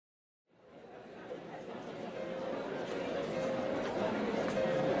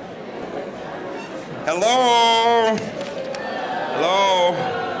Hello? Hello?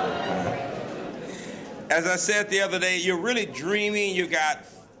 As I said the other day, you're really dreaming. You got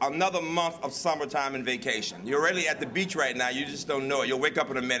another month of summertime and vacation. You're really at the beach right now. You just don't know it. You'll wake up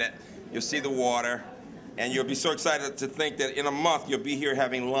in a minute. You'll see the water. And you'll be so excited to think that in a month you'll be here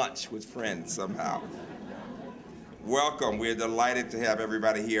having lunch with friends somehow. Welcome. We're delighted to have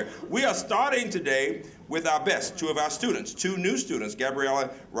everybody here. We are starting today with our best, two of our students, two new students, Gabriella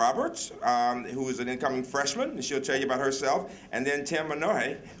Roberts, who is an incoming freshman, and she'll tell you about herself, and then Tim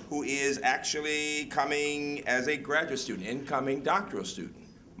Manohe, who is actually coming as a graduate student, incoming doctoral student.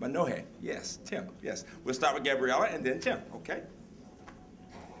 Manohe, yes, Tim, yes. We'll start with Gabriella and then Tim, okay?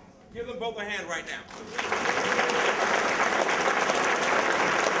 Give them both a hand right now.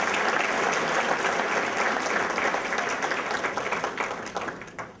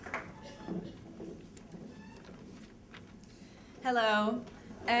 Hello,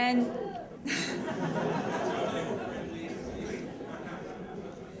 and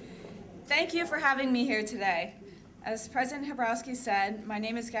thank you for having me here today. As President Hrabowski said, my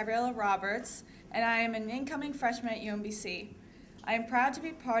name is Gabriella Roberts, and I am an incoming freshman at UMBC. I am proud to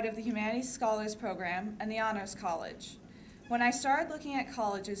be part of the Humanities Scholars Program and the Honors College. When I started looking at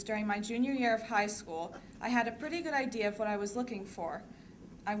colleges during my junior year of high school, I had a pretty good idea of what I was looking for.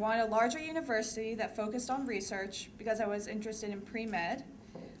 I wanted a larger university that focused on research because I was interested in pre-med.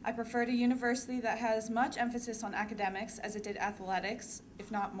 I preferred a university that had as much emphasis on academics as it did athletics,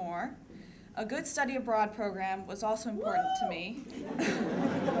 if not more. A good study abroad program was also important to me,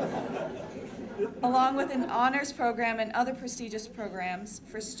 along with an honors program and other prestigious programs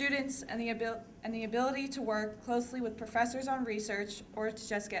for students and the ability to work closely with professors on research or to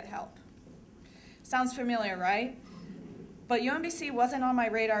just get help. Sounds familiar, right? But UMBC wasn't on my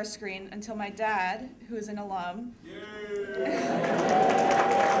radar screen until my dad, who is an alum,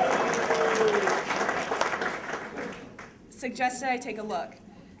 suggested I take a look.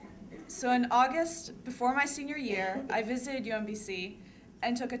 So in August, before my senior year, I visited UMBC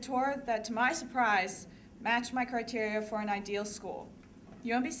and took a tour that, to my surprise, matched my criteria for an ideal school.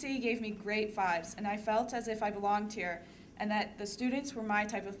 UMBC gave me great vibes, and I felt as if I belonged here and that the students were my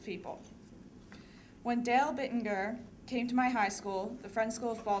type of people. When Dale Bittinger came to my high school, the Friends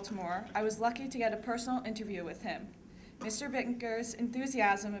School of Baltimore, I was lucky to get a personal interview with him. Mr. Bittinger's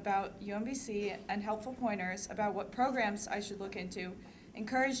enthusiasm about UMBC and helpful pointers about what programs I should look into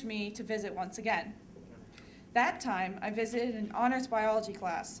encouraged me to visit once again. That time, I visited an honors biology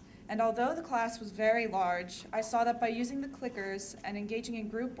class, and although the class was very large, I saw that by using the clickers and engaging in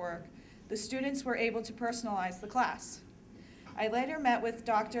group work, the students were able to personalize the class. I later met with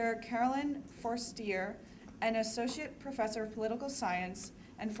Dr. Carolyn Forstier, an associate professor of political science,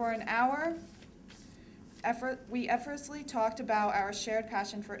 and for an hour, we effortlessly talked about our shared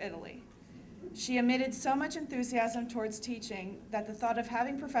passion for Italy. She emitted so much enthusiasm towards teaching that the thought of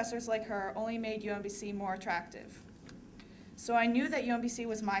having professors like her only made UMBC more attractive. So I knew that UMBC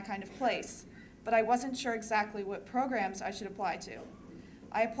was my kind of place, but I wasn't sure exactly what programs I should apply to.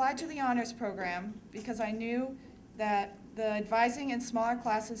 I applied to the honors program because I knew that the advising in smaller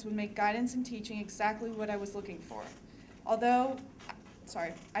classes would make guidance and teaching exactly what I was looking for.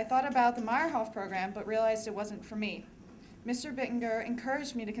 I thought about the Meyerhoff program, but realized it wasn't for me. Mr. Bittinger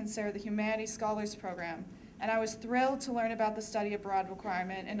encouraged me to consider the Humanities Scholars Program, and I was thrilled to learn about the study abroad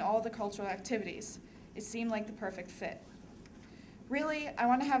requirement and all the cultural activities. It seemed like the perfect fit. Really, I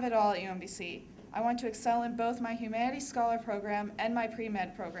want to have it all at UMBC. I want to excel in both my Humanities Scholar Program and my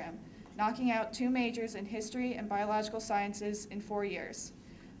pre-med program, knocking out 2 majors in history and biological sciences in 4 years.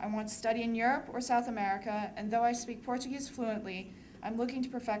 I want to study in Europe or South America, and though I speak Portuguese fluently, I'm looking to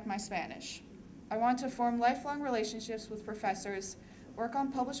perfect my Spanish. I want to form lifelong relationships with professors, work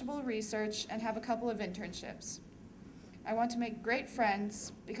on publishable research, and have a couple of internships. I want to make great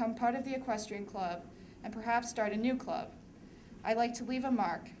friends, become part of the equestrian club, and perhaps start a new club. I like to leave a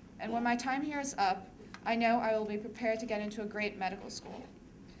mark, and when my time here is up, I know I will be prepared to get into a great medical school.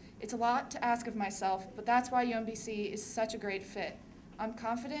 It's a lot to ask of myself, but that's why UMBC is such a great fit. I'm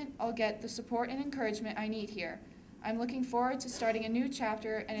confident I'll get the support and encouragement I need here. I'm looking forward to starting a new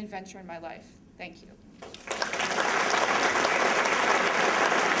chapter and adventure in my life. Thank you.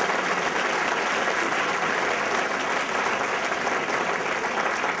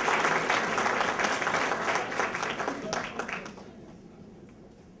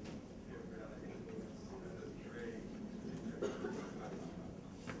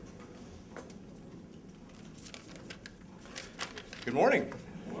 Good morning.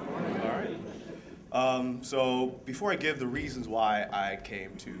 All right. So before I give the reasons why I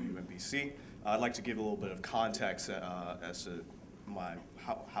came to UMBC, I'd like to give a little bit of context as to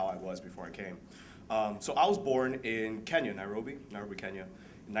how I was before I came. So I was born in Kenya, Nairobi, Kenya,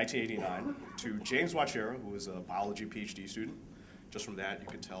 in 1989, to James Wachera, who was a biology PhD student. Just from that, you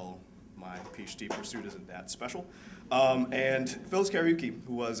can tell my PhD pursuit isn't that special. And Phyllis Kariuki,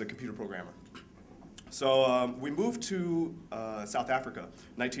 who was a computer programmer. So we moved to South Africa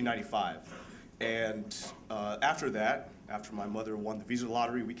in 1995. And after that, after my mother won the visa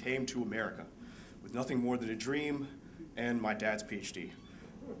lottery, we came to America with nothing more than a dream and my dad's PhD.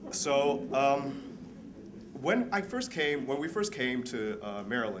 So when we first came to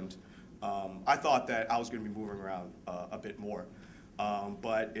Maryland, I thought that I was going to be moving around a bit more.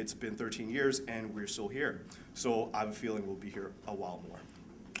 But it's been 13 years and we're still here. So I have a feeling we'll be here a while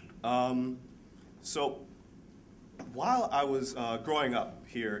more. So while I was growing up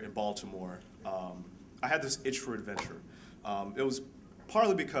here in Baltimore, I had this itch for adventure. It was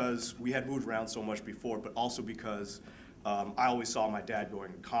partly because we had moved around so much before, but also because I always saw my dad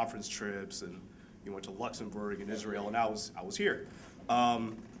going on conference trips, and he went to Luxembourg and Israel, and I was here.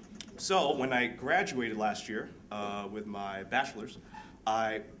 So when I graduated last year with my bachelor's,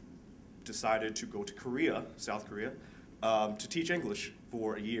 I decided to go to Korea, South Korea, to teach English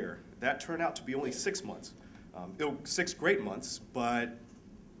for a year. That turned out to be only 6 months. 6 great months, but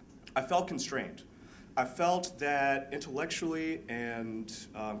I felt constrained. I felt that intellectually and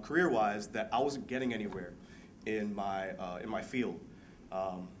career-wise that I wasn't getting anywhere in my field.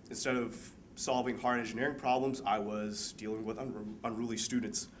 Instead of solving hard engineering problems, I was dealing with unruly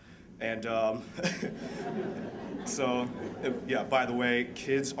students. And so, yeah, by the way,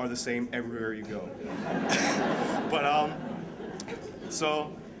 kids are the same everywhere you go. But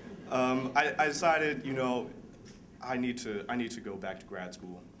I decided, you know, I need to go back to grad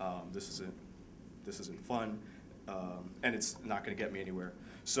school. This isn't fun, and it's not going to get me anywhere.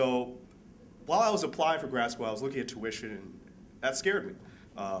 So while I was applying for grad school, I was looking at tuition, and that scared me.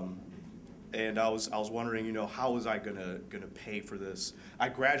 And I was wondering, you know, how was I gonna pay for this? I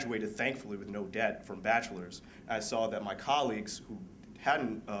graduated, thankfully, with no debt from bachelor's. I saw that my colleagues who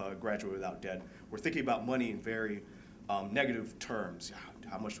hadn't graduated without debt were thinking about money in very negative terms.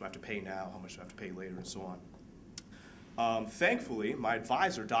 How much do I have to pay now? How much do I have to pay later, and so on. Thankfully, my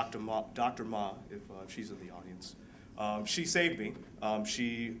advisor, Dr. Ma, if she's in the audience, she saved me.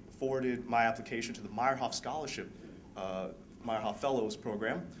 She forwarded my application to the Meyerhoff Scholarship, Meyerhoff Fellows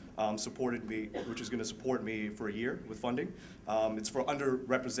Program, supported me, which is going to support me for a year with funding. It's for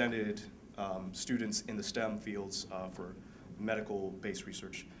underrepresented students in the STEM fields for medical-based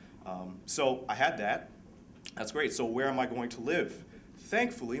research. So I had that. That's great. So where am I going to live?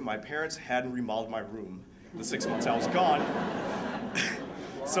 Thankfully, my parents hadn't remodeled my room the 6 months I was gone.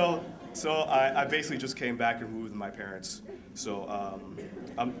 So I basically just came back and moved with my parents. So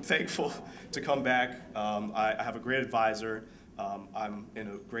I'm thankful to come back. I have a great advisor. I'm in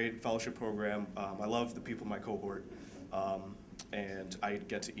a great fellowship program. I love the people in my cohort. And I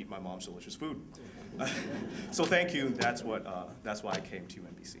get to eat my mom's delicious food. So thank you. That's why I came to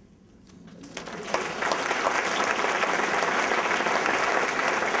UMBC.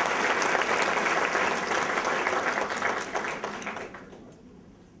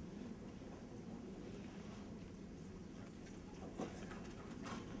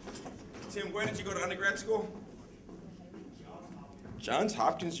 Tim, where did you go to undergrad school? Johns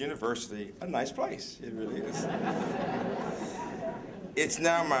Hopkins University. A nice place. It really is. It's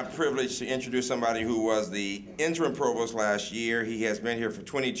now my privilege to introduce somebody who was the interim provost last year. He has been here for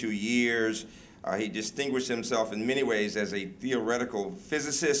 22 years. He distinguished himself in many ways as a theoretical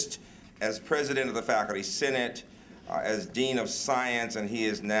physicist, as president of the Faculty Senate, as dean of science, and he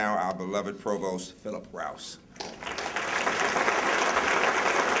is now our beloved provost, Philip Rouse.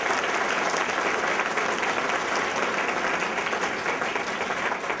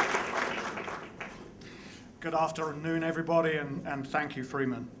 Good afternoon, everybody, and thank you,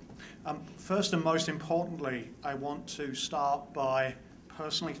 Freeman. First and most importantly, I want to start by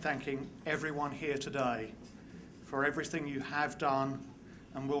personally thanking everyone here today for everything you have done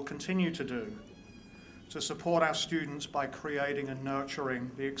and will continue to do to support our students by creating and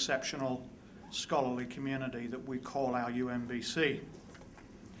nurturing the exceptional scholarly community that we call our UMBC.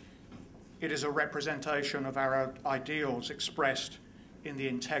 It is a representation of our ideals expressed in the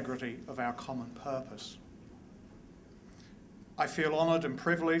integrity of our common purpose. I feel honored and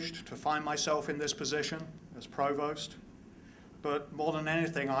privileged to find myself in this position as provost, but more than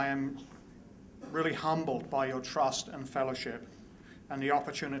anything, I am really humbled by your trust and fellowship and the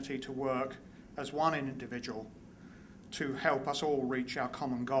opportunity to work as one individual to help us all reach our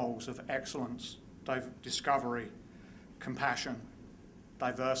common goals of excellence, discovery, compassion,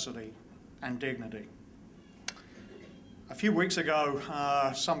 diversity, and dignity. A few weeks ago,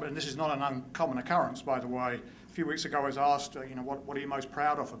 and this is not an uncommon occurrence, by the way, a few weeks ago I was asked, what are you most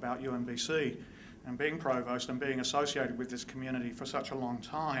proud of about UMBC and being provost and being associated with this community for such a long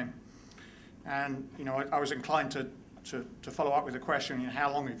time? And I was inclined to follow up with the question,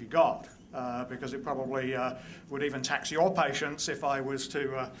 how long have you got? Because it probably would even tax your patience if I was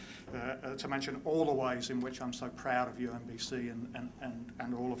to mention all the ways in which I'm so proud of UMBC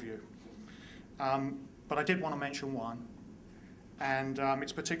and all of you. But I did want to mention one, and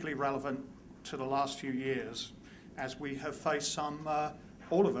it's particularly relevant to the last few years as we have faced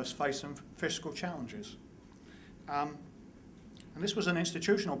all of us face some fiscal challenges. And this was an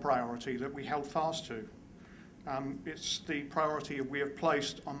institutional priority that we held fast to. It's the priority we have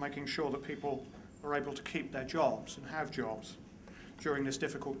placed on making sure that people are able to keep their jobs and have jobs during this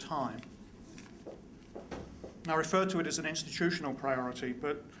difficult time. Now, I refer to it as an institutional priority,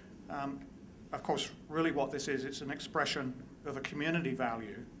 but of course, really what this is, it's an expression of a community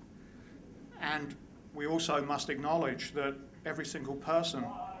value. And we also must acknowledge that every single person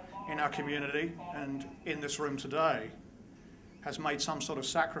in our community and in this room today has made some sort of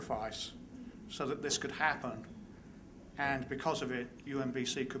sacrifice so that this could happen. And because of it,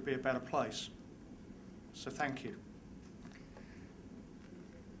 UMBC could be a better place. So thank you.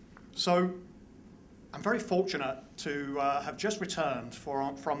 So I'm very fortunate to have just returned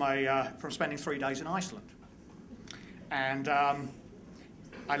from spending 3 days in Iceland. And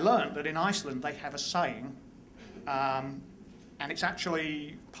I learned that in Iceland they have a saying, and it's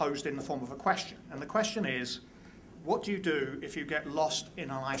actually posed in the form of a question. And the question is, what do you do if you get lost in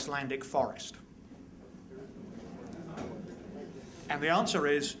an Icelandic forest? And the answer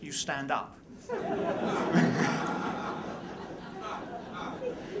is, you stand up.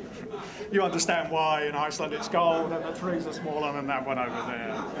 You understand why in Iceland it's cold and the trees are smaller than that one over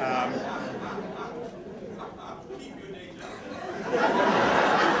there.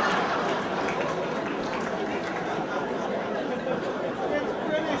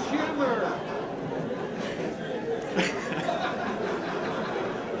 British humor.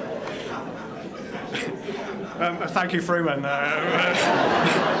 Thank you, Freeman.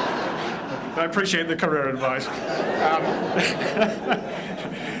 I appreciate the career advice.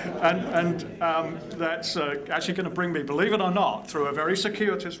 That's actually going to bring me, believe it or not, through a very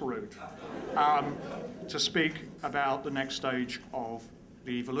circuitous route to speak about the next stage of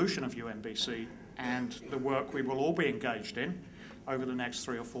the evolution of UMBC and the work we will all be engaged in over the next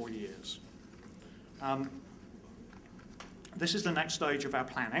 3 or 4 years. This is the next stage of our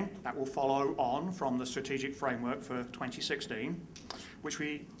planning that will follow on from the strategic framework for 2016, which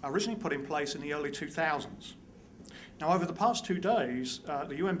we originally put in place in the early 2000s. Now, over the past 2 days,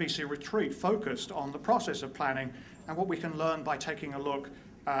 the UMBC retreat focused on the process of planning and what we can learn by taking a look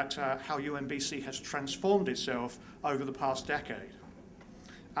at how UMBC has transformed itself over the past decade.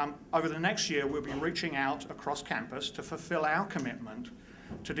 Over the next year, we'll be reaching out across campus to fulfill our commitment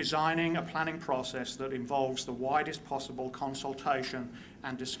to designing a planning process that involves the widest possible consultation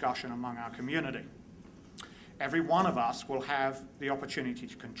and discussion among our community. Every one of us will have the opportunity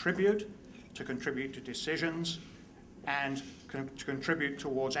to contribute to decisions, and to contribute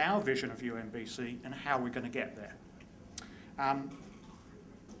towards our vision of UMBC and how we're going to get there.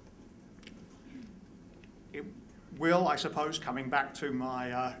 It will, I suppose, coming back to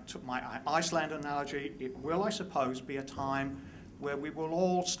my Iceland analogy, it will, I suppose, be a time where we will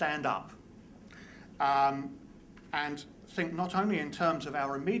all stand up and think not only in terms of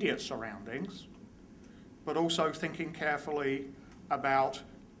our immediate surroundings, but also thinking carefully about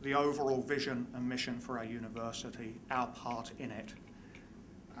the overall vision and mission for our university, our part in it,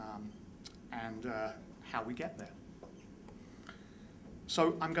 and how we get there.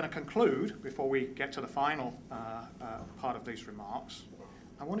 So I'm going to conclude, before we get to the final part of these remarks,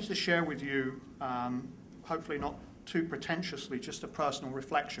 I wanted to share with you, hopefully not too pretentiously, just a personal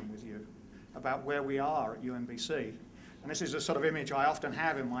reflection with you about where we are at UMBC. And this is a sort of image I often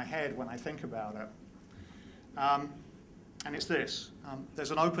have in my head when I think about it. And it's this.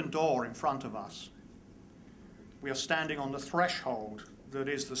 There's an open door in front of us. We are standing on the threshold that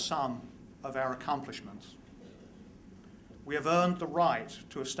is the sum of our accomplishments. We have earned the right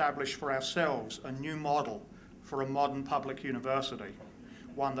to establish for ourselves a new model for a modern public university,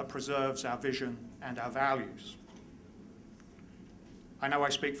 one that preserves our vision and our values. I know I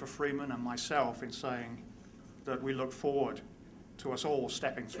speak for Freeman and myself in saying that we look forward to us all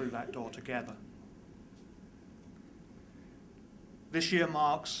stepping through that door together. This year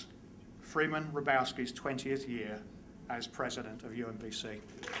marks Freeman Hrabowski's 20th year as president of UMBC.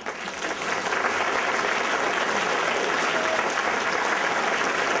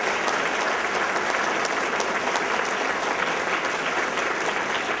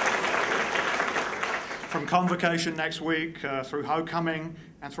 Convocation next week, through Homecoming,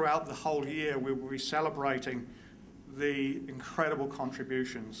 and throughout the whole year, we will be celebrating the incredible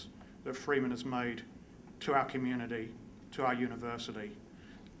contributions that Freeman has made to our community, to our university,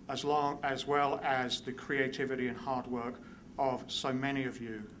 as well as the creativity and hard work of so many of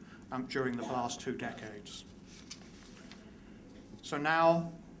you during the last 2 decades. So now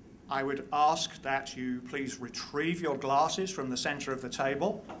I would ask that you please retrieve your glasses from the center of the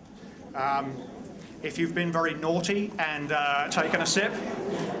table. If you've been very naughty and taken a sip,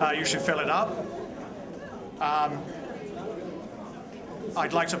 you should fill it up.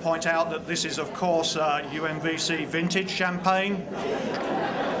 I'd like to point out that this is, of course, UMBC vintage champagne.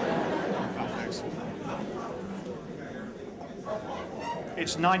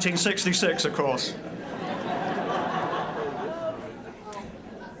 It's 1966, of course.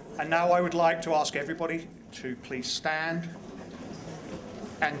 And now I would like to ask everybody to please stand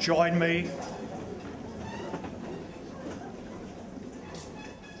and join me .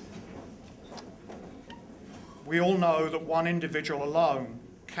 We all know that one individual alone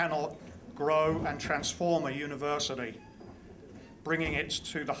cannot grow and transform a university, bringing it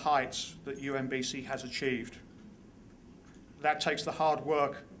to the heights that UMBC has achieved. That takes the hard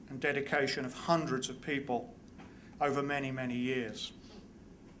work and dedication of hundreds of people over many, many years.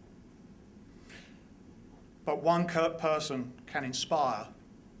 But one person can inspire,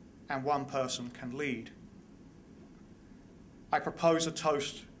 and one person can lead. I propose a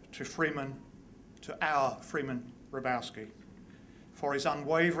toast to our Freeman Hrabowski, for his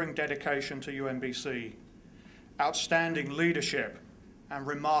unwavering dedication to UMBC, outstanding leadership, and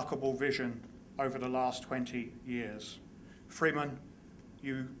remarkable vision over the last 20 years. Freeman,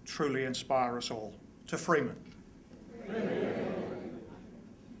 you truly inspire us all. To Freeman.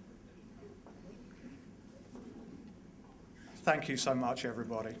 Thank you so much,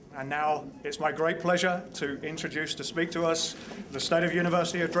 everybody. And now it's my great pleasure to introduce, to speak to us, the State of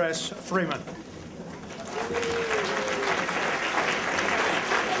University Address, Freeman.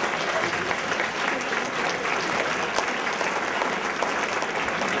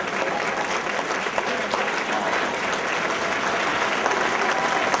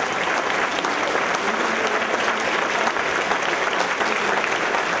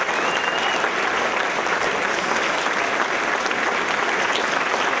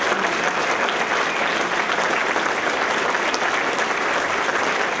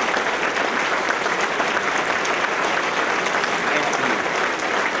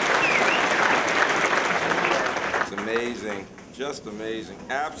 Just amazing,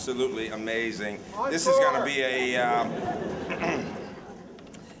 absolutely amazing. This is going to be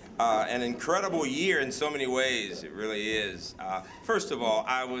an incredible year in so many ways. It really is. First of all,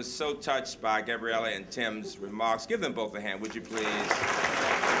 I was so touched by Gabriella and Tim's remarks. Give them both a hand, would you please? Very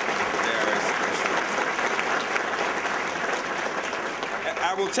special.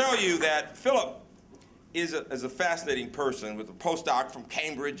 I will tell you that Philip is a fascinating person with a postdoc from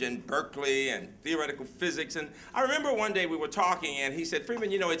Cambridge and Berkeley and theoretical physics. And I remember one day we were talking and he said,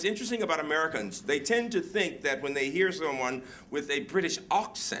 Freeman, you know, it's interesting about Americans. They tend to think that when they hear someone with a British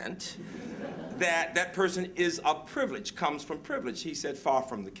accent, that person is of privilege, comes from privilege. He said, far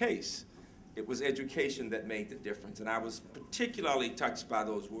from the case. It was education that made the difference. And I was particularly touched by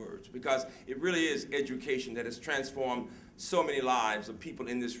those words because it really is education that has transformed so many lives of people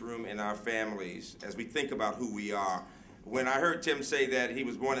in this room and our families as we think about who we are. When I heard Tim say that he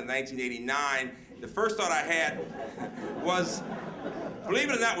was born in 1989, the first thought I had was, believe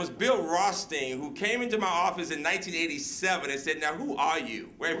it or not, was Bill Rothstein, who came into my office in 1987 and said, now who are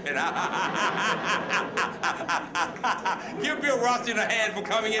you? Wait a minute. Give Bill Rothstein a hand for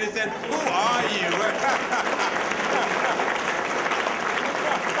coming in and saying, who are you?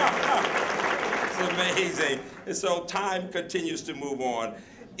 It's amazing. And so time continues to move on.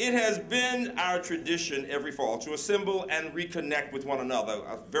 It has been our tradition every fall to assemble and reconnect with one another,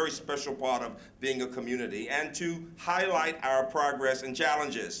 a very special part of being a community, and to highlight our progress and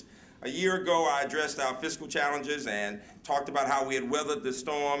challenges. A year ago, I addressed our fiscal challenges and talked about how we had weathered the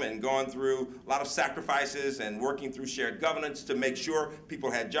storm and gone through a lot of sacrifices and working through shared governance to make sure people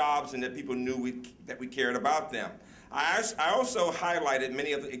had jobs and that people knew that we cared about them. I also highlighted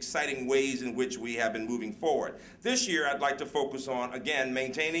many of the exciting ways in which we have been moving forward. This year, I'd like to focus on, again,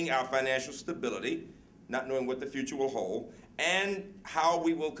 maintaining our financial stability, not knowing what the future will hold, and how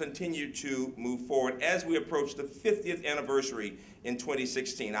we will continue to move forward as we approach the 50th anniversary in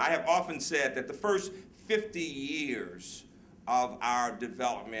 2016. I have often said that the first 50 years of our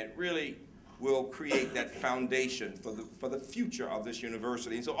development really will create that foundation for the future of this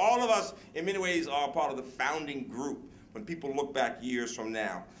university. And so all of us, in many ways, are part of the founding group when people look back years from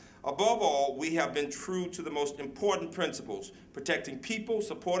now. Above all, we have been true to the most important principles: protecting people,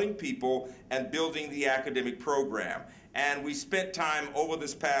 supporting people, and building the academic program. And we spent time over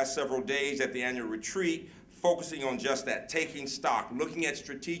this past several days at the annual retreat focusing on just that, taking stock, looking at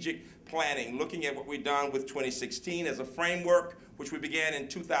strategic planning, looking at what we've done with 2016 as a framework, which we began in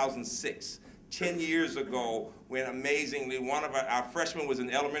 2006. 10 years ago, when amazingly one of our freshmen was in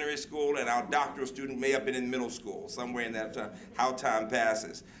elementary school and our doctoral student may have been in middle school, somewhere in that time, how time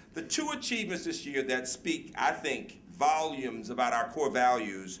passes. The two achievements this year that speak, I think, volumes about our core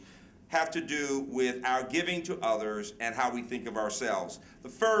values have to do with our giving to others and how we think of ourselves. The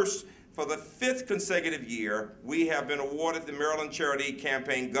first, for the 5th consecutive year, we have been awarded the Maryland Charity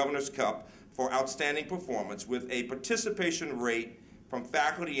Campaign Governor's Cup for outstanding performance with a participation rate from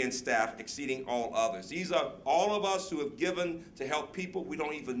faculty and staff exceeding all others. These are all of us who have given to help people we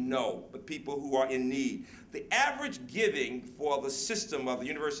don't even know, but people who are in need. The average giving for the system of the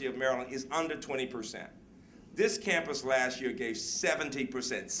University of Maryland is under 20%. This campus last year gave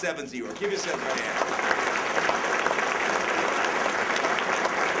 70%, 70. Give yourself a hand.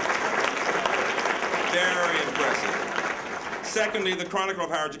 Very impressive. Secondly, the Chronicle of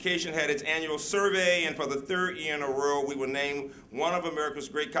Higher Education had its annual survey, and for the 3rd year in a row, we were named one of America's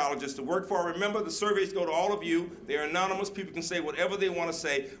great colleges to work for. Remember, the surveys go to all of you. They're anonymous. People can say whatever they want to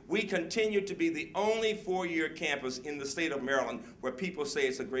say. We continue to be the only 4-year campus in the state of Maryland where people say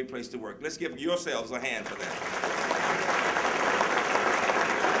it's a great place to work. Let's give yourselves a hand for that.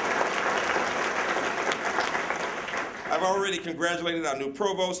 I've already congratulated our new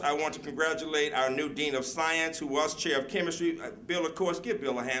provost. I want to congratulate our new dean of science, who was chair of chemistry. Bill, of course, give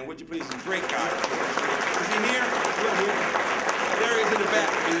Bill a hand, would you please? He's a great guy. Is he here? There he is in the back.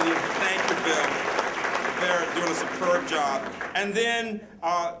 Thank you, Bill. They're doing a superb job. And then,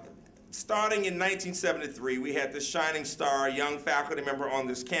 starting in 1973, we had this shining star, a young faculty member on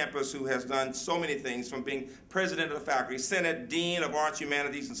this campus who has done so many things, from being president of the faculty senate, dean of arts,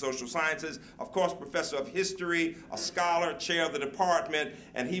 humanities, and social sciences, of course, professor of history, a scholar, chair of the department,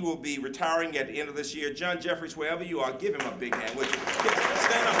 and he will be retiring at the end of this year. John Jeffries, wherever you are, give him a big hand, would you?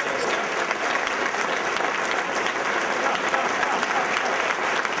 Stand up there, stand up.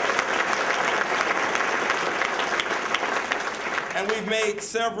 And we've made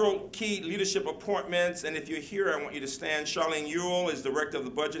several key leadership appointments, and if you're here, I want you to stand. Charlene Ewell is Director of the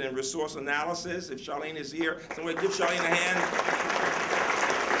Budget and Resource Analysis. If Charlene is here, somebody give Charlene a hand.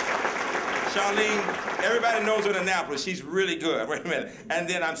 Charlene, everybody knows her in Annapolis. She's really good. Wait a minute. And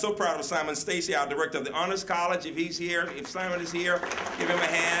then I'm so proud of Simon Stacy, our Director of the Honors College. If he's here, if Simon is here, give him a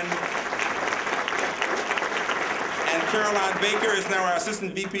hand. And Caroline Baker is now our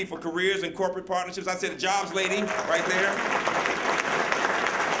Assistant VP for Careers and Corporate Partnerships. I said the jobs lady right there.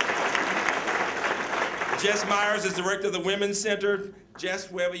 Jess Myers is Director of the Women's Center.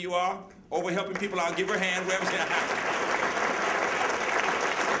 Jess, wherever you are, over helping people out, give her a hand, wherever she is.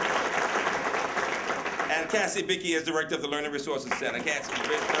 And Cassie Bickey is Director of the Learning Resources Center. Cassie,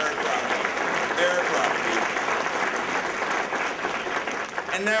 very proud of you. Very proud of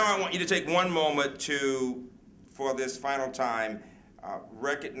you. And now I want you to take one moment to, for this final time,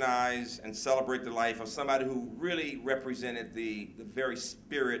 recognize and celebrate the life of somebody who really represented the very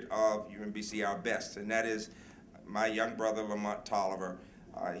spirit of UMBC, our best, and that is my young brother, Lamont Tolliver.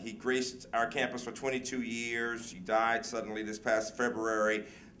 He graced our campus for 22 years. He died suddenly this past February.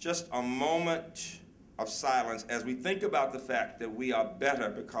 Just a moment of silence as we think about the fact that we are better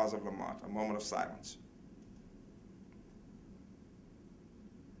because of Lamont. A moment of silence.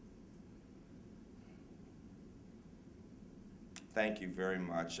 Thank you very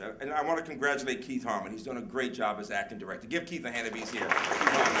much. And I want to congratulate Keith Harmon. He's done a great job as acting director. Give Keith a hand if he's here. Keith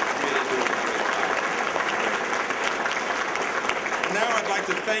Harmon really doing a great job. Now I'd like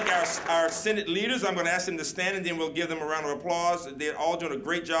to thank our Senate leaders. I'm going to ask them to stand, and then we'll give them a round of applause. They're all doing a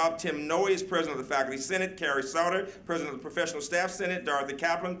great job. Tim Noe is President of the Faculty Senate. Carrie Sauter, President of the Professional Staff Senate. Dorothy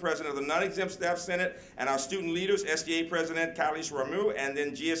Kaplan, President of the Non-Exempt Staff Senate. And our student leaders, SGA President Kalish Ramu, and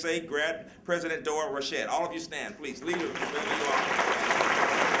then GSA Grad President Dora Rashid. All of you stand, please. Leaders, wherever you are.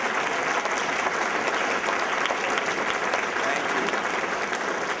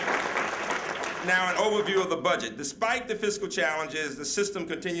 Now, an overview of the budget. Despite the fiscal challenges, the system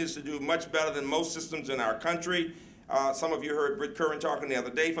continues to do much better than most systems in our country. Some of you heard Britt Curran talking the other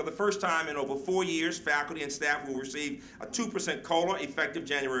day. For the first time in over 4 years, faculty and staff will receive a 2% COLA effective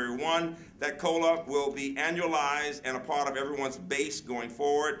January 1. That COLA will be annualized and a part of everyone's base going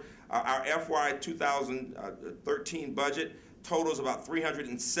forward. Our FY 2013 budget totals about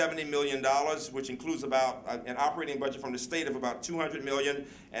 $370 million, which includes about an operating budget from the state of about $200 million,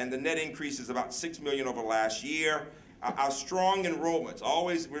 and the net increase is about $6 million over last year. Our strong enrollments,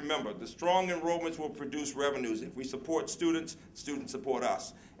 always remember, the strong enrollments will produce revenues. If we support students, students support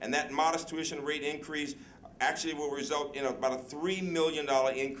us. And that modest tuition rate increase actually will result in about a $3 million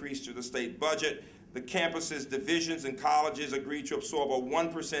increase to the state budget. The campus's divisions and colleges agreed to absorb a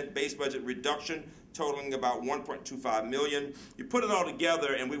 1% base budget reduction, totaling about $1.25 million. You put it all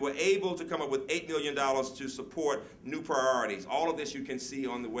together, and we were able to come up with $8 million to support new priorities. All of this you can see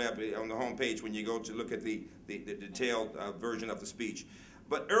on the web, on the homepage, when you go to look at the detailed version of the speech.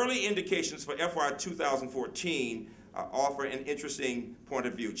 But early indications for FY 2014 offer an interesting point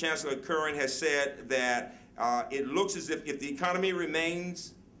of view. Chancellor Curran has said that it looks as if the economy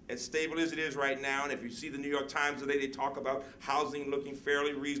remains as stable as it is right now, and if you see the New York Times today, they talk about housing looking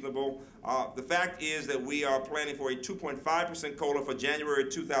fairly reasonable. The fact is that we are planning for a 2.5% COLA for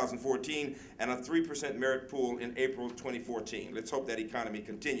January 2014 and a 3% merit pool in April 2014. Let's hope that economy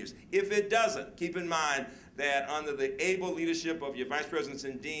continues. If it doesn't, keep in mind that under the able leadership of your vice presidents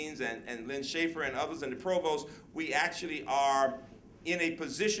and deans and Lynn Schaefer and others and the provost, we actually are in a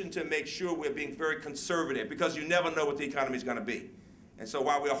position to make sure we're being very conservative, because you never know what the economy is going to be. And so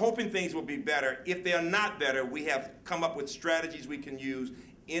while we're hoping things will be better, if they're not better, we have come up with strategies we can use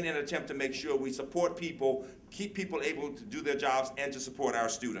in an attempt to make sure we support people, keep people able to do their jobs, and to support our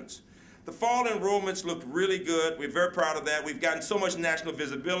students. The fall enrollments look really good. We're very proud of that. We've gotten so much national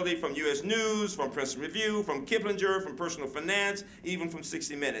visibility from U.S. News, from Princeton Review, from Kiplinger, from Personal Finance, even from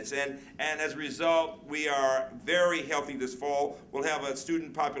 60 Minutes. And as a result, we are very healthy this fall. We'll have a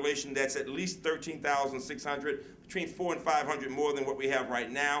student population that's at least 13,600, between 400 and 500 more than what we have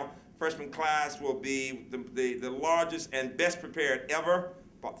right now. Freshman class will be the largest and best prepared ever,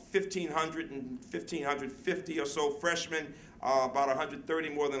 about 1,500 and 1,550 or so freshmen. About 130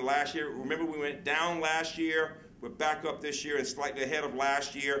 more than last year. Remember, we went down last year. We're back up this year and slightly ahead of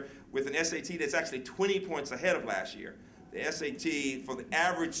last year with an SAT that's actually 20 points ahead of last year. The SAT for the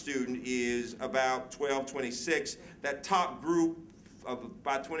average student is about 1226. That top group of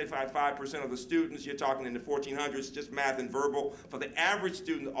about 25% of the students, you're talking in the 1400s, just math and verbal. For the average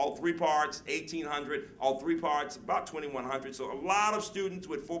student, all three parts, 1800, all three parts, about 2100. So a lot of students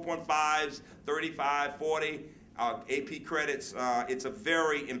with 4.5s, 35, 40. AP credits. It's a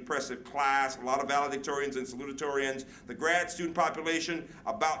very impressive class, a lot of valedictorians and salutatorians. The grad student population,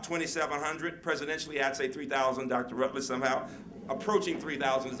 about 2,700. Presidentially, I'd say 3,000, Dr. Rutledge somehow. Approaching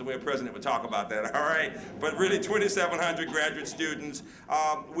 3,000 is the way a president would talk about that, all right? But really 2,700 graduate students.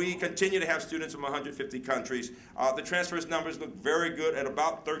 We continue to have students from 150 countries. The transfers numbers look very good at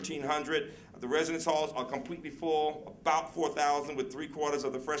about 1,300. The residence halls are completely full, about 4,000, with 3/4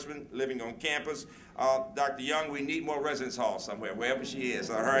 of the freshmen living on campus. Dr. Young, we need more residence halls somewhere, wherever she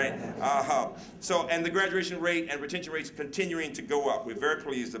is, all right? And the graduation rate and retention rates continuing to go up. We're very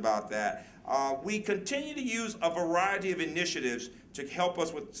pleased about that. We continue to use a variety of initiatives to help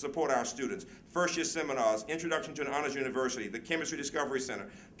us support our students. First-year seminars, Introduction to an Honors University, the Chemistry Discovery Center,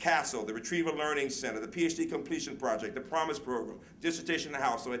 CASEL, the Retrieval Learning Center, the PhD Completion Project, the Promise Program, Dissertation in the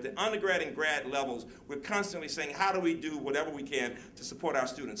House. So at the undergrad and grad levels, we're constantly saying, how do we do whatever we can to support our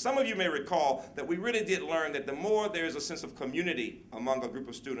students? Some of you may recall that we really did learn that the more there's a sense of community among a group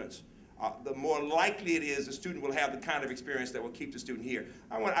of students, the more likely it is the student will have the kind of experience that will keep the student here.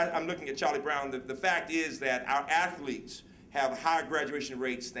 I'm looking at Charlie Brown. The fact is that our athletes have higher graduation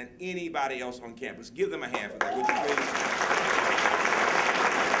rates than anybody else on campus. Give them a hand for that, would you please?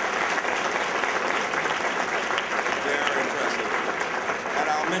 Very impressive. And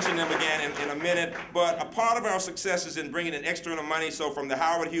I'll mention them again in a minute, but a part of our success is in bringing in external money, so from the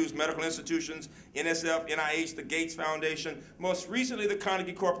Howard Hughes Medical Institutions, NSF, NIH, the Gates Foundation, most recently the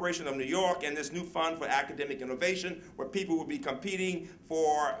Carnegie Corporation of New York, and this new fund for academic innovation, where people will be competing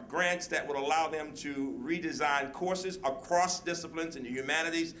for grants that would allow them to redesign courses across disciplines in the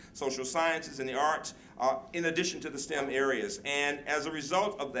humanities, social sciences, and the arts, in addition to the STEM areas. And as a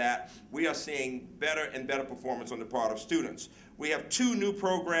result of that, we are seeing better and better performance on the part of students. We have 2 new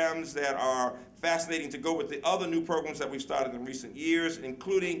programs that are fascinating to go with the other new programs that we've started in recent years,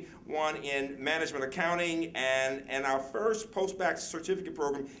 including one in management accounting and our first post-bac certificate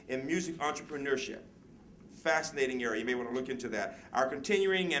program in music entrepreneurship. Fascinating area. You may want to look into that. Our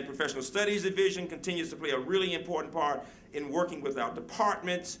continuing and professional studies division continues to play a really important part in working with our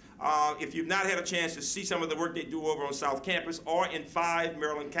departments. If you've not had a chance to see some of the work they do over on South Campus or in 5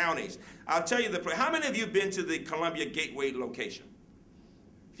 Maryland counties, I'll tell you how many of you have been to the Columbia Gateway location?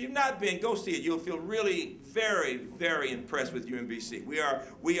 If you've not been, go see it. You'll feel really very, very impressed with UMBC.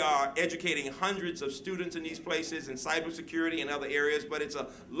 We are educating hundreds of students in these places in cybersecurity and other areas, but it's a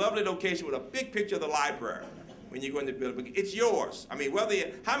lovely location with a big picture of the library when you go in the building. It's yours. I mean,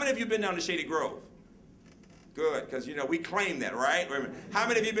 how many of you have been down to Shady Grove? Good, because you know we claim that, right? How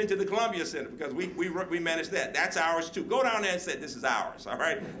many of you been to the Columbia Center? Because we manage that. That's ours too. Go down there and say this is ours. All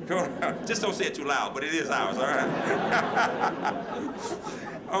right. Go down. Just don't say it too loud, but it is ours. All right.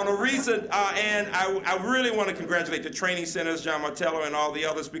 On a recent, and I really want to congratulate the training centers, John Martello and all the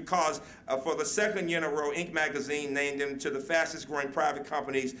others, because for the second year in a row, Inc. magazine named them to the fastest growing private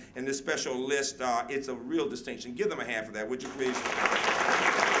companies in this special list. It's a real distinction. Give them a hand for that, would you please?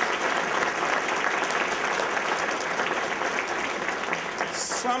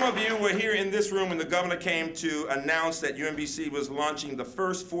 Some of you were here in this room when the governor came to announce that UMBC was launching the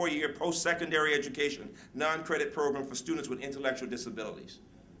first 4-year post-secondary education non-credit program for students with intellectual disabilities.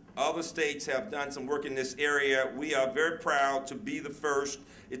 Other states have done some work in this area. We are very proud to be the first.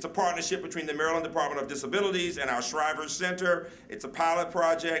 It's a partnership between the Maryland Department of Disabilities and our Shriver Center. It's a pilot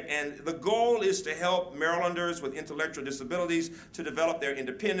project, and the goal is to help Marylanders with intellectual disabilities to develop their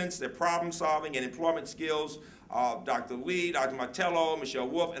independence, their problem-solving, and employment skills. Dr. Lee, Dr. Martello, Michelle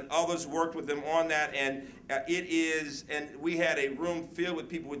Wolf, and others worked with them on that, and and we had a room filled with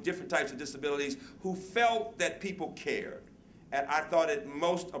people with different types of disabilities who felt that people cared. And I thought it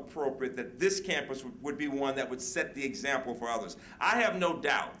most appropriate that this campus would be one that would set the example for others. I have no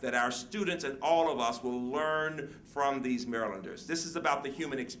doubt that our students and all of us will learn from these Marylanders. This is about the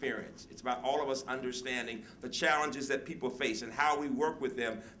human experience. It's about all of us understanding the challenges that people face and how we work with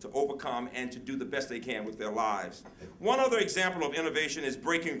them to overcome and to do the best they can with their lives. One other example of innovation is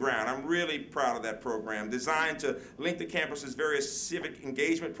Breaking Ground. I'm really proud of that program, designed to link the campus's various civic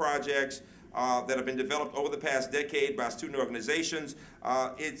engagement projects that have been developed over the past decade by student organizations.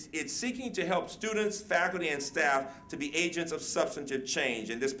 It's seeking to help students, faculty, and staff to be agents of substantive change.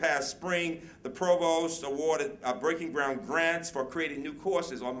 And this past spring, the provost awarded Breaking Ground grants for creating new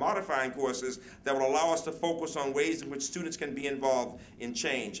courses or modifying courses that will allow us to focus on ways in which students can be involved in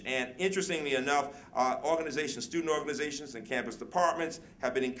change. And interestingly enough, student organizations, and campus departments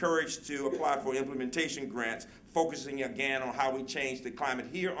have been encouraged to apply for implementation grants, focusing again on how we change the climate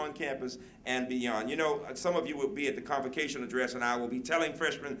here on campus and beyond. You know, some of you will be at the convocation address, and I will be telling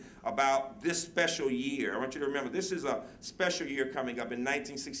freshmen about this special year. I want you to remember, this is a special year coming up in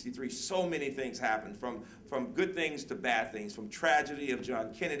 1963. So many things happened, from good things to bad things, from tragedy of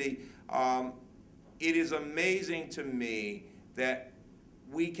John Kennedy. It is amazing to me that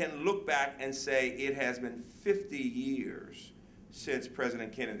we can look back and say it has been 50 years since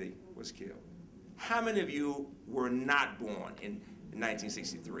President Kennedy was killed. How many of you were not born in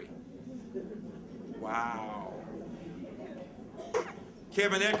 1963? Wow.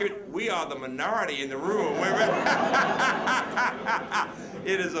 Kevin Eckert, we are the minority in the room.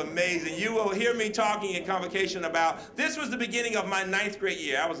 It is amazing. You will hear me talking at convocation about, this was the beginning of my 9th grade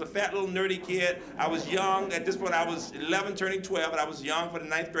year. I was a fat little nerdy kid. I was young. At this point, I was 11 turning 12, and I was young for the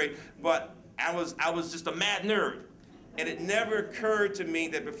 9th grade. But I was just a mad nerd. And it never occurred to me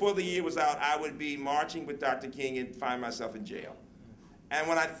that before the year was out, I would be marching with Dr. King and find myself in jail. And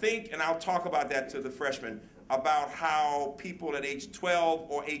when I think, and I'll talk about that to the freshmen, about how people at age 12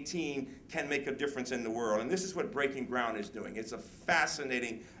 or 18 can make a difference in the world. And this is what Breaking Ground is doing. It's a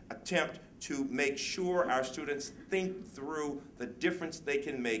fascinating attempt to make sure our students think through the difference they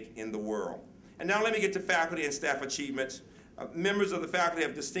can make in the world. And now let me get to faculty and staff achievements. Members of the faculty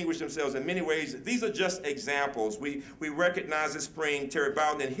have distinguished themselves in many ways. These are just examples. We recognize this spring Terry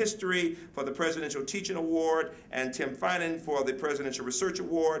Bowden in history for the Presidential Teaching Award, and Tim Finan for the Presidential Research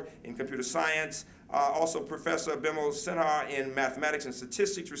Award in computer science. Also, Professor Bimal Sinha in mathematics and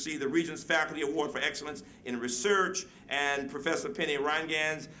statistics received the Regents Faculty Award for Excellence in Research, and Professor Penny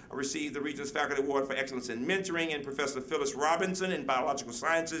Reingans received the Regents Faculty Award for Excellence in Mentoring, and Professor Phyllis Robinson in Biological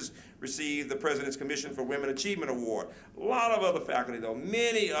Sciences received the President's Commission for Women Achievement Award. A lot of other faculty, though,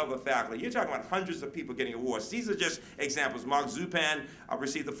 many other faculty. You're talking about hundreds of people getting awards. These are just examples. Mark Zupan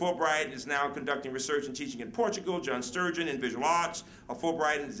received the Fulbright and is now conducting research and teaching in Portugal. John Sturgeon in visual arts. A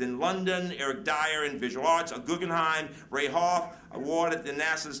Fulbright is in London. Eric Dyer in visual arts. A Guggenheim. Ray Hoff awarded the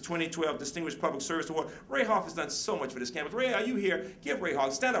NASA's 2012 Distinguished Public Service Award. Ray Hoff has done so much for this campus. Ray, are you here? Give Ray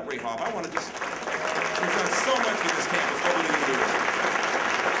Hoff. Stand up, Ray Hoff. I want to just... He's done so much for this campus over the years.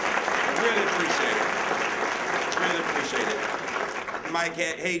 I really appreciate it. Really appreciate it. Mike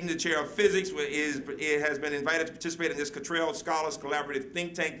Hayden, the chair of physics, has been invited to participate in this Cottrell Scholars Collaborative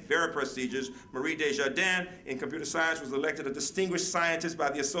think tank, very prestigious. Marie Desjardins in computer science was elected a distinguished scientist by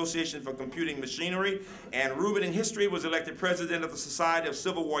the Association for Computing Machinery. And Rubin in history was elected president of the Society of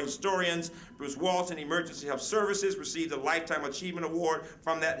Civil War Historians. Bruce Waltz in emergency health services received a Lifetime Achievement Award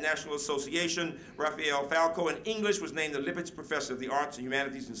from that national association. Raphael Falco in English was named the Lipitz Professor of the Arts and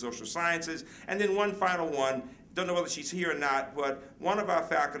Humanities and Social Sciences. And then one final one, don't know whether she's here or not, but one of our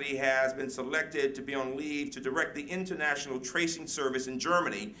faculty has been selected to be on leave to direct the International Tracing Service in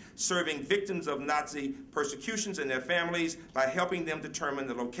Germany, serving victims of Nazi persecutions and their families by helping them determine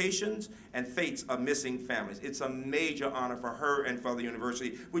the locations and fates of missing families. It's a major honor for her and for the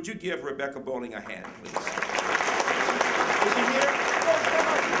university. Would you give Rebecca Bowling a hand, please? Is she here?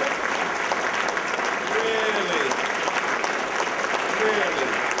 Really?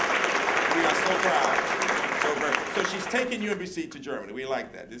 We are so proud. So she's taking UMBC to Germany. We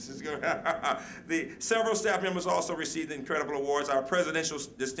like that. This is good. Several staff members also received incredible awards. Our Presidential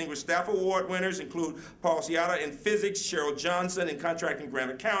Distinguished Staff Award winners include Paul Ciata in Physics, Cheryl Johnson in Contracting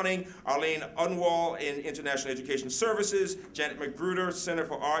Grant Accounting, Arlene Unwall in International Education Services, Janet Magruder, Center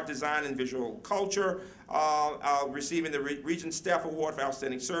for Art, Design, and Visual Culture, receiving the Regent Staff Award for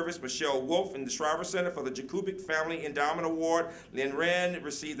Outstanding Service, Michelle Wolf in the Shriver Center for the Jakubik Family Endowment Award, Lynn Wren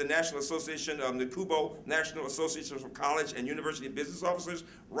received the National Association of Nakubo National Association for College and University Business Officers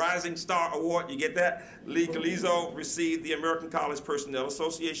Rising Star Award, you get that? Lee Calizzo received the American College Personnel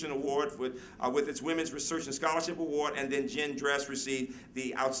Association Award with its Women's Research and Scholarship Award, and then Jen Dress received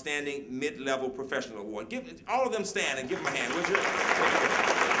the Outstanding Mid-Level Professional Award. All of them stand and give them a hand, would you?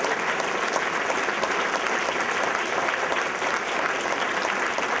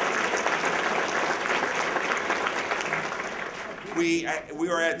 We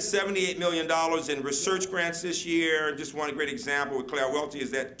are at $78 million in research grants this year. Just one great example with Claire Welty is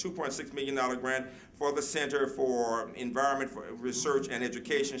that $2.6 million grant for the Center for Environment for Research and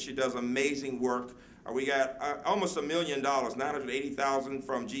Education. She does amazing work. We got almost $1 million, $980,000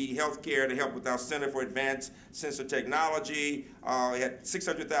 from GE Healthcare to help with our Center for Advanced Sensor Technology. We had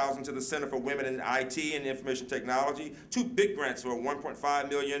 $600,000 to the Center for Women in IT and Information Technology. Two big grants for $1.5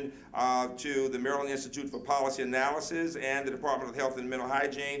 million to the Maryland Institute for Policy Analysis and the Department of Health and Mental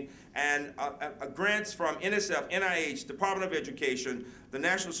Hygiene, and grants from NSF, NIH, Department of Education, the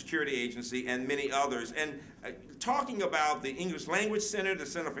National Security Agency, and many others. And talking about the English Language Center, the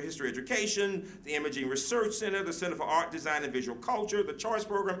Center for History Education, the Imaging Research Center, the Center for Art, Design, and Visual Culture, the Choice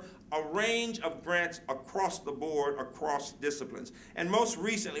Program, a range of grants across the board, across disciplines. And most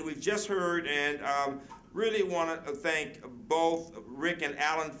recently, we've just heard, and really want to thank both Rick and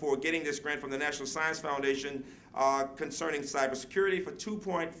Alan for getting this grant from the National Science Foundation concerning cybersecurity for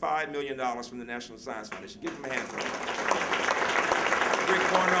 $2.5 million from the National Science Foundation. Give them a hand for that. Rick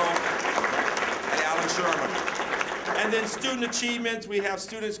Cornell and Alan Sherman. And then student achievements, we have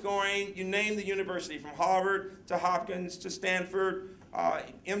students going, you name the university, from Harvard to Hopkins to Stanford,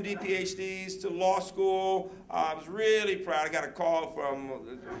 MD, PhDs to law school. I was really proud. I got a call from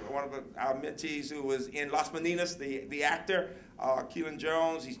one of our mentees who was in Las Meninas, the actor, Keelan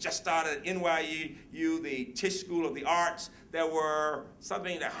Jones. He's just started at NYU, the Tisch School of the Arts. There were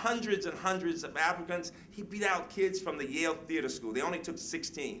hundreds and hundreds of applicants. He beat out kids from the Yale Theater School. They only took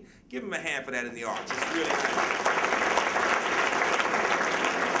 16. Give him a hand for that in the arts. It's really nice.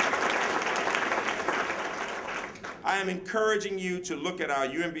 I am encouraging you to look at our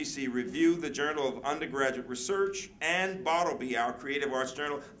UMBC Review, the Journal of Undergraduate Research, and Bartleby, our creative arts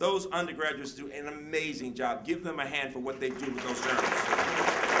journal. Those undergraduates do an amazing job. Give them a hand for what they do with those journals.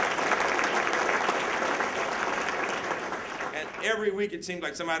 And every week it seemed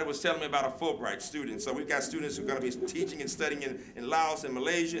like somebody was telling me about a Fulbright student. So we've got students who are going to be teaching and studying in Laos and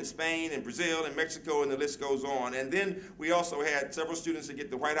Malaysia and Spain and Brazil and Mexico, and the list goes on. And then we also had several students that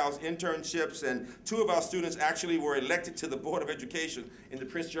get the White House internships, and two of our students actually were elected to the Board of Education in the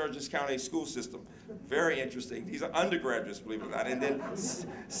Prince George's County school system. Very interesting. These are undergraduates, believe it or not. And then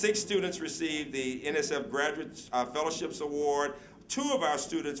 6 students received the NSF Graduate Fellowships Award. 2 of our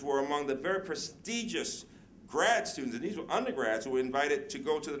students were among the very prestigious grad students, and these were undergrads who were invited to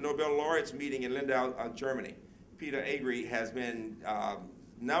go to the Nobel Laureates meeting in Lindau, Germany. Peter Agri has been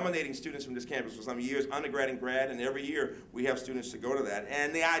nominating students from this campus for some years, undergrad and grad, and every year we have students to go to that.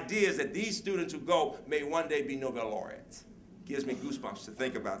 And the idea is that these students who go may one day be Nobel laureates. Gives me goosebumps to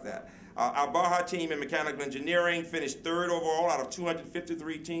think about that. Our Baja team in mechanical engineering finished 3rd overall out of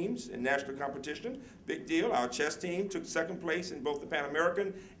 253 teams in national competition. Big deal. Our chess team took 2nd place in both the Pan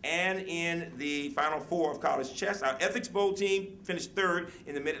American and in the Final 4 of college chess. Our ethics bowl team finished 3rd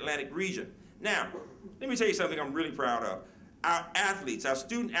in the Mid-Atlantic region. Now, let me tell you something I'm really proud of. Our athletes, our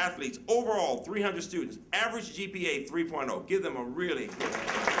student athletes, overall 300 students, average GPA 3.0. Give them a really good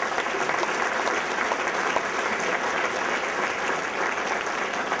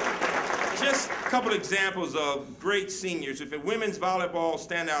Just a couple examples of great seniors. If at women's volleyball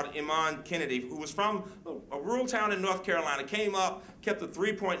standout, Iman Kennedy, who was from a rural town in North Carolina, came up, kept a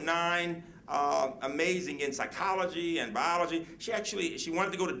 3.9, amazing in psychology and biology. She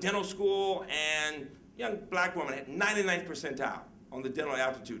wanted to go to dental school, and young black woman had 99th percentile on the dental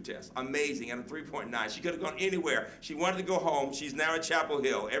aptitude test. Amazing, at a 3.9. She could have gone anywhere. She wanted to go home. She's now at Chapel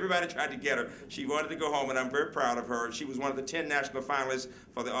Hill. Everybody tried to get her. She wanted to go home, and I'm very proud of her. She was one of the 10 national finalists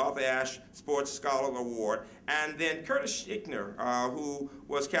for the Arthur Ashe Sports Scholar Award. And then Curtis Schickner, who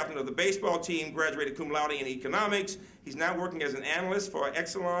was captain of the baseball team, graduated cum laude in economics. He's now working as an analyst for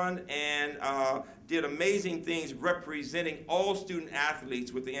Exelon and did amazing things representing all student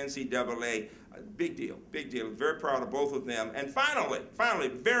athletes with the NCAA. Big deal, big deal. Very proud of both of them. And finally,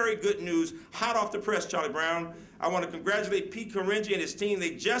 very good news, hot off the press, Charlie Brown. I want to congratulate Pete Caringi and his team.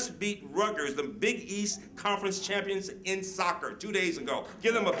 They just beat Rutgers, the Big East Conference champions in soccer 2 days ago.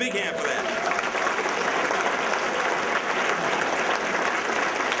 Give them a big hand for that.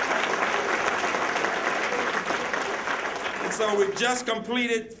 So we've just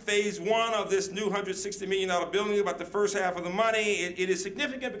completed phase 1 of this new $160 million building, about the first half of the money. It is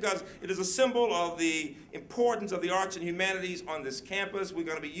significant because it is a symbol of the importance of the arts and humanities on this campus. We're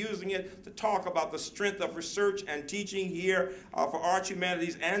going to be using it to talk about the strength of research and teaching here for arts,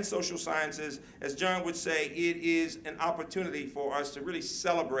 humanities, and social sciences. As John would say, it is an opportunity for us to really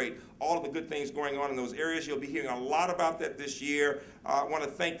celebrate all of the good things going on in those areas. You'll be hearing a lot about that this year. I want to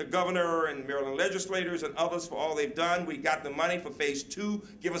thank the governor and Maryland legislators and others for all they've done. We got the money for phase 2.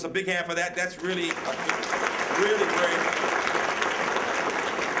 Give us a big hand for that. That's really, really great.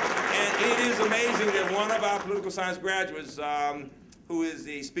 And it is amazing that one of our political science graduates, who is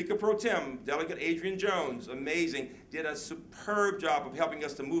the Speaker Pro Tem, Delegate Adrian Jones, amazing, did a superb job of helping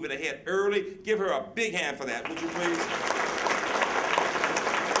us to move it ahead early. Give her a big hand for that, would you please?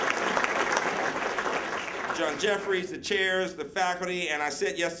 John Jeffries, the chairs, the faculty, and I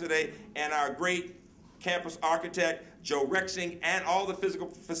said yesterday, and our great campus architect, Joe Rexing, and all the physical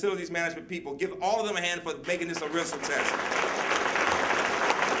facilities management people. Give all of them a hand for making this a real success.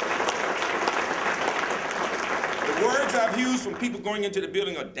 The words I've used from people going into the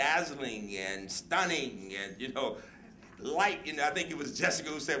building are dazzling and stunning and, you know, light. You know, I think it was Jessica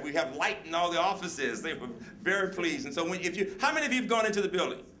who said we have light in all the offices. They were very pleased. And so how many of you have gone into the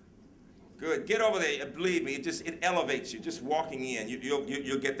building? Good. Get over there. Believe me, it elevates you. Just walking in,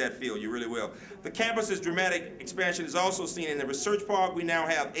 you'll get that feel. You really will. The campus's dramatic expansion is also seen in the research park. We now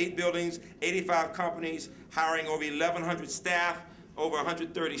have 8 buildings, 85 companies, hiring over 1,100 staff, over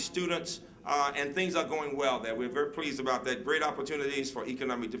 130 students, and things are going well there. We're very pleased about that. Great opportunities for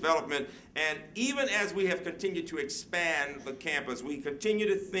economic development. And even as we have continued to expand the campus, we continue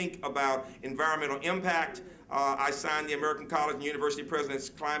to think about environmental impact. I signed the American College and University President's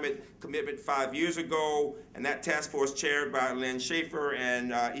Climate Commitment 5 years ago, and that task force chaired by Lynn Schaefer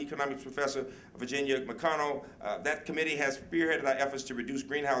and economics professor Virginia McConnell. That committee has spearheaded our efforts to reduce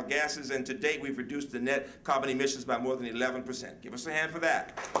greenhouse gases, and to date we've reduced the net carbon emissions by more than 11%. Give us a hand for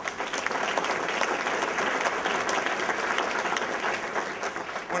that.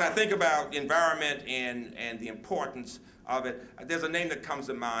 When I think about environment and the importance of it, there's a name that comes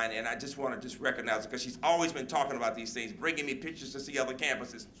to mind, and I just want to recognize it because she's always been talking about these things, bringing me pictures to see other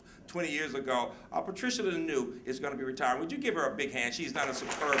campuses 20 years ago. Patricia Lanu is going to be retiring. Would you give her a big hand? She's done a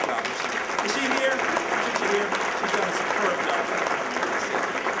superb job. Is she here? Is she here? She's done a superb job.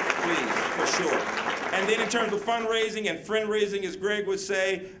 Please, for sure. And then in terms of fundraising and friend raising, as Greg would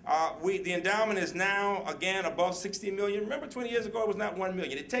say, the endowment is now, again, above $60 million. Remember 20 years ago, it was not $1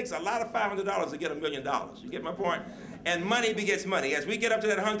 million. It takes a lot of $500 to get $1 million. You get my point? And money begets money. As we get up to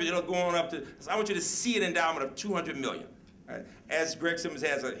that 100, it'll go on up to, so I want you to see an endowment of $200 million. Right? As Greg Simmons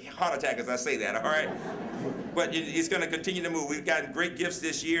has a heart attack as I say that, all right? But it's going to continue to move. We've gotten great gifts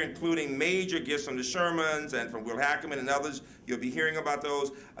this year, including major gifts from the Shermans and from Will Hackerman and others. You'll be hearing about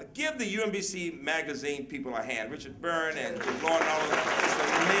those. Give the UMBC magazine people a hand. Richard Byrne and Jim Gordon, all of them. It's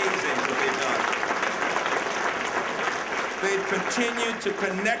amazing what they've done. They've continued to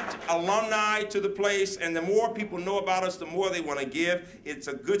connect alumni to the place, and the more people know about us, the more they want to give. It's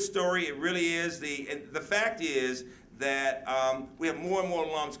a good story. It really is. The fact is that we have more and more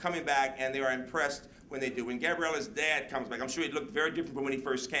alums coming back, and they are impressed when they do. When Gabriella's dad comes back, I'm sure he looked very different from when he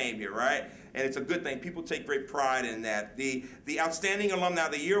first came here, right? And it's a good thing. People take great pride in that. The Outstanding Alumni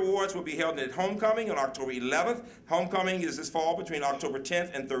of the Year Awards will be held at Homecoming on October 11th. Homecoming is this fall between October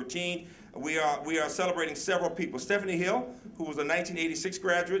 10th and 13th. We are celebrating several people. Stephanie Hill, who was a 1986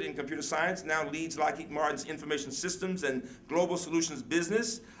 graduate in computer science, now leads Lockheed Martin's information systems and global solutions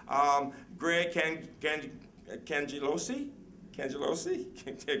business. Greg Cangelosi,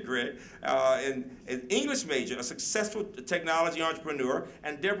 Greg, an English major, a successful technology entrepreneur,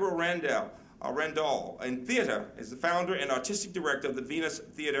 and Deborah Randall in theater is the founder and artistic director of the Venus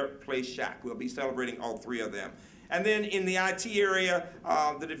Theater Play Shack. We'll be celebrating all 3 of them. And then in the IT area,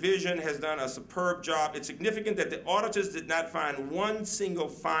 the division has done a superb job. It's significant that the auditors did not find one single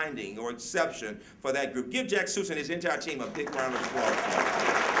finding or exception for that group. Give Jack Seuss and his entire team a big round of applause.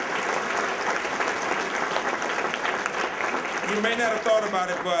 You may not have thought about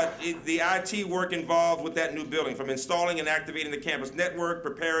it, but the IT work involved with that new building, from installing and activating the campus network,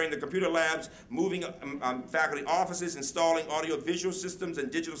 preparing the computer labs, moving faculty offices, installing audio-visual systems and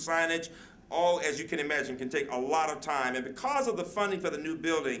digital signage, all, as you can imagine, can take a lot of time. And because of the funding for the new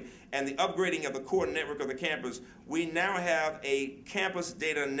building and the upgrading of the core network of the campus, we now have a campus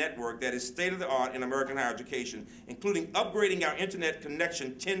data network that is state-of-the-art in American higher education, including upgrading our internet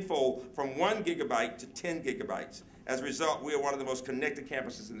connection tenfold from 1 gigabyte to 10 gigabytes. As a result, we are one of the most connected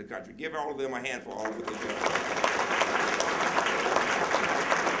campuses in the country. Give all of them a hand for all of what they do.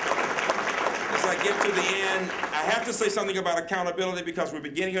 As I get to the end, I have to say something about accountability because we're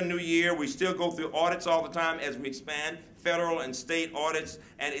beginning a new year. We still go through audits all the time as we expand, federal and state audits,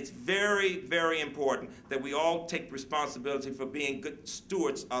 and it's very, very important that we all take responsibility for being good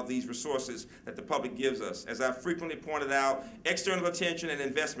stewards of these resources that the public gives us. As I've frequently pointed out, external attention and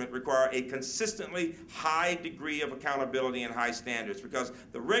investment require a consistently high degree of accountability and high standards, because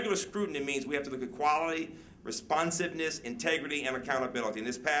the regular scrutiny means we have to look at quality, responsiveness, integrity, and accountability. In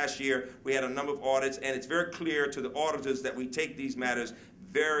this past year, we had a number of audits, and it's very clear to the auditors that we take these matters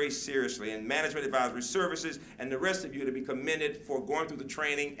very seriously. And Management Advisory Services and the rest of you to be commended for going through the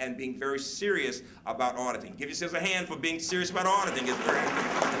training and being very serious about auditing. Give yourselves a hand for being serious about auditing. It's very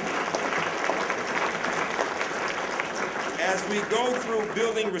As we go through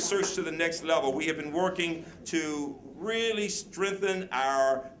building research to the next level, we have been working to really strengthen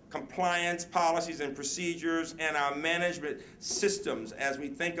our compliance policies and procedures and our management systems as we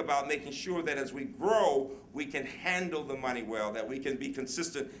think about making sure that as we grow, we can handle the money well, that we can be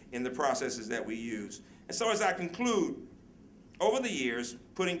consistent in the processes that we use. And so as I conclude, over the years,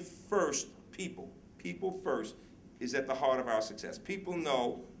 putting first people first is at the heart of our success. People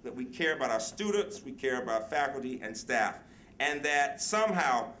know that we care about our students, we care about faculty and staff, and that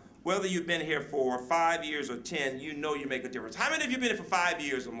somehow, whether you've been here for 5 years or 10, you know you make a difference. How many of you have been here for 5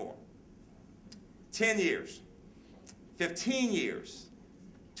 years or more? 10 years, 15 years,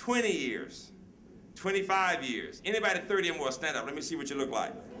 20 years, 25 years. Anybody 30 or more, stand up. Let me see what you look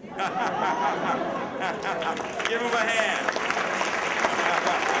like. Give them a hand.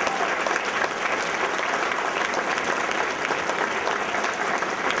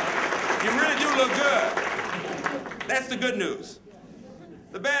 You really do look good. That's the good news.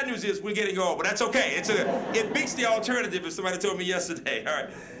 The bad news is we're getting old, but that's okay. It beats the alternative, as somebody told me yesterday. All right.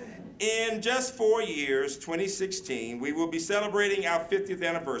 In just 4 years, 2016, we will be celebrating our 50th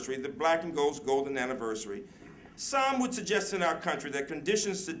anniversary, the Black and Gold's golden anniversary. Some would suggest in our country that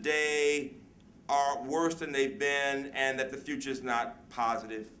conditions today are worse than they've been and that the future is not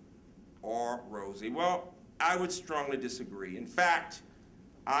positive or rosy. Well, I would strongly disagree. In fact,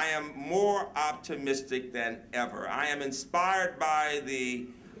 I am more optimistic than ever. I am inspired by the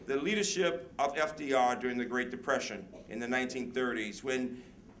leadership of FDR during the Great Depression in the 1930s, when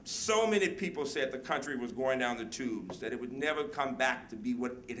so many people said the country was going down the tubes, that it would never come back to be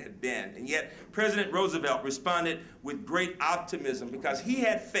what it had been. And yet, President Roosevelt responded with great optimism because he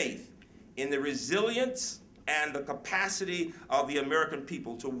had faith in the resilience and the capacity of the American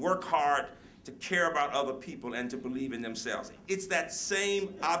people to work hard, to care about other people, and to believe in themselves. It's that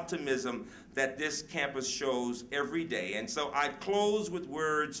same optimism that this campus shows every day. And so I close with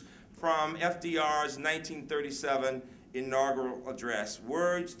words from FDR's 1937 inaugural address,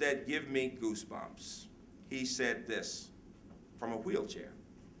 words that give me goosebumps. He said this from a wheelchair: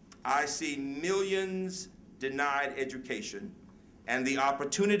 "I see millions denied education and the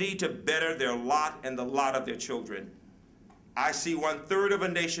opportunity to better their lot and the lot of their children. I see 1/3 of a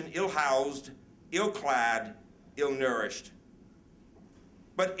nation ill-housed, ill-clad, ill-nourished."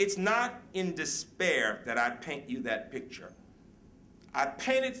 But it's not in despair that I paint you that picture. I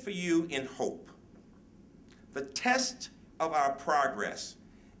paint it for you in hope. The test of our progress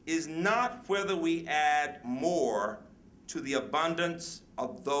is not whether we add more to the abundance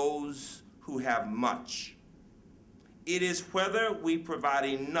of those who have much. It is whether we provide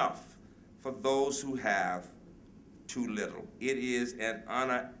enough for those who have too little. It is an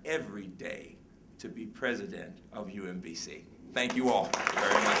honor every day to be president of UMBC. Thank you all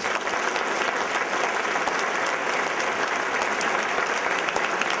very much.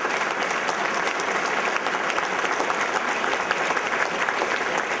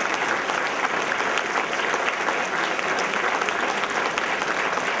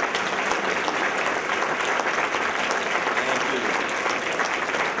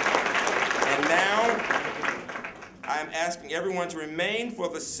 asking everyone to remain for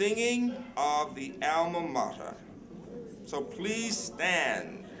the singing of the alma mater. So please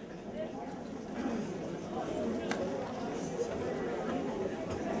stand.